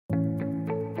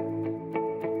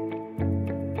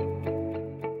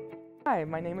Hi,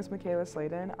 my name is Mikayla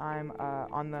Slaydon. I'm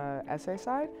on the essay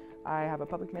side. I have a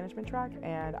public management track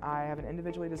and I have an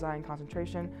individually designed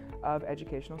concentration of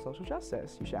educational social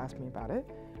justice. You should ask me about it.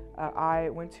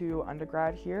 I went to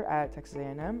undergrad here at Texas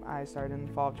A&M. I started in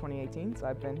the fall of 2018, so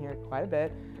I've been here quite a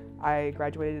bit. I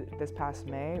graduated this past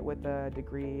May with a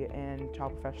degree in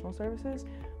child professional services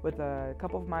with a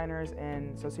couple of minors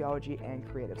in sociology and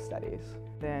creative studies.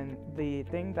 Then the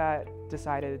thing that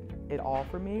decided it all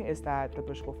for me is that the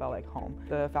Bush School felt like home.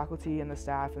 The faculty and the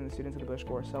staff and the students of the Bush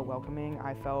School are so welcoming.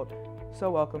 I felt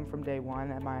so welcome from day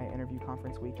one at my interview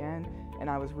conference weekend, and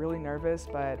I was really nervous,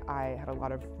 but I had a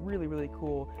lot of really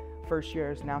cool first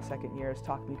years, now second years,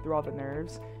 talk me through all the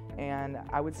nerves. And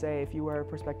I would say if you were a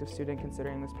prospective student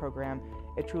considering this program,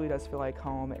 it truly does feel like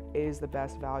home. It is the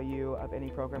best value of any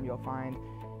program you'll find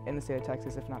in the state of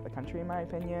Texas, if not the country, in my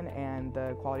opinion, and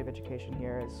the quality of education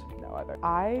here is no other.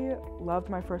 I loved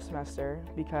my first semester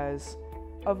because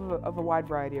of a wide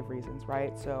variety of reasons,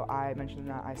 right? So I mentioned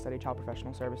that I studied child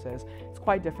professional services. It's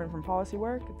quite different from policy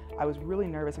work. I was really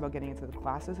nervous about getting into the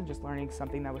classes and just learning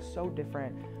something that was so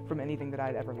different from anything that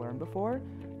I'd ever learned before.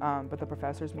 But the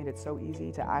professors made it so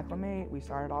easy to acclimate. We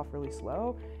started off really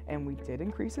slow and we did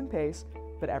increase in pace,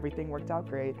 but everything worked out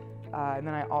great. And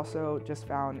then I also just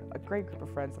found a great group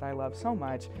of friends that I love so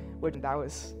much, which that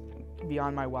was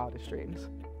beyond my wildest dreams.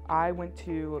 I went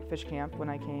to Fish Camp when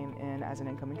I came in as an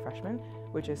incoming freshman,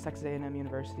 which is Texas A&M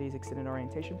University's extended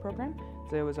orientation program.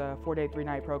 So it was a 4-day,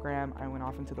 3-night program. I went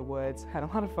off into the woods, had a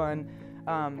lot of fun,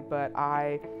 but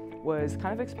I was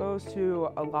kind of exposed to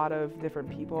a lot of different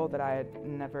people that I had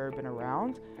never been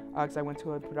around because I went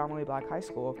to a predominantly black high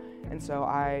school, and so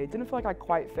I didn't feel like I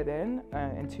quite fit in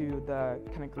into the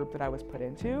kind of group that I was put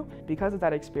into. Because of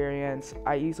that experience,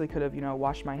 I easily could have,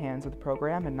 washed my hands of the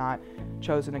program and not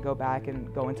chosen to go back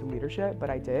and go into leadership, but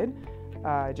I did,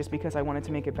 just because I wanted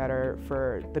to make it better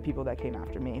for the people that came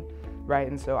after me, right?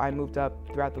 And so I moved up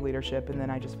throughout the leadership, and then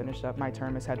I just finished up my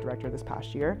term as head director this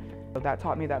past year. So that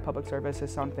taught me that public service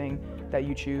is something that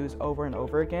you choose over and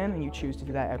over again, and you choose to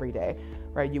do that every day,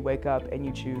 right? You wake up and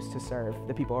you choose to serve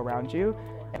the people around you.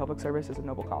 Public service is a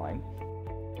noble calling.